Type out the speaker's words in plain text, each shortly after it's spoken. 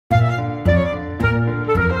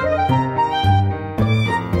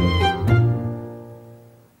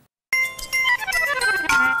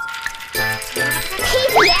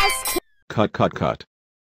Cut cut cut.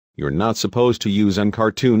 You're not supposed to use an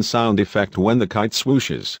cartoon sound effect when the kite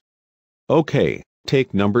swooshes. Okay,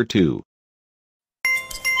 take number 2.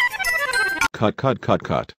 Cut cut cut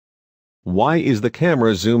cut. Why is the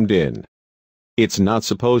camera zoomed in? It's not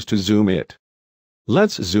supposed to zoom it.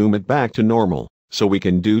 Let's zoom it back to normal, so we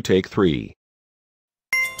can do take 3.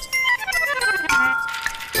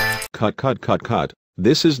 Cut cut cut cut.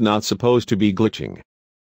 This is not supposed to be glitching.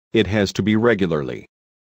 It has to be regularly.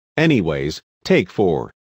 Anyways, take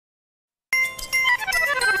 4.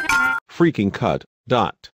 Freaking cut,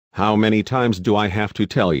 dot. How many times do I have to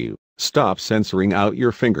tell you, stop censoring out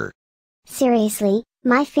your finger? Seriously,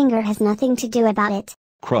 my finger has nothing to do about it.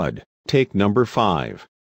 Crud, take number 5.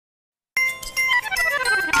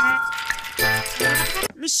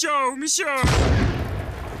 Monsieur!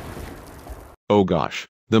 Oh gosh,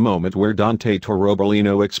 the moment where Dante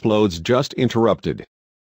Torobolino explodes just interrupted.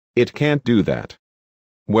 It can't do that.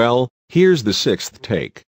 Well, here's the 6th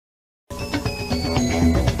take.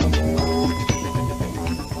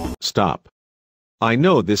 Stop. I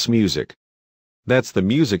know this music. That's the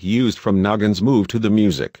music used from Noggin's Move to the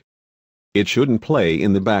Music. It shouldn't play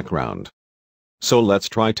in the background. So let's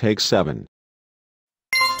try take 7.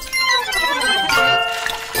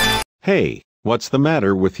 Hey, what's the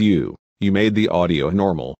matter with you? You made the audio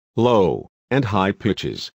normal, low, and high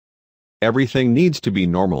pitches. Everything needs to be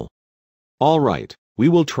normal. Alright, we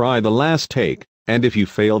will try the last take, and if you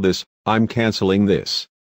fail this, I'm canceling this.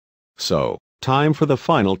 So, time for the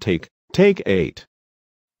final take, take 8.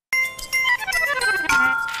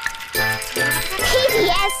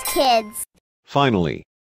 PBS Kids. Finally.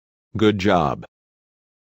 Good job.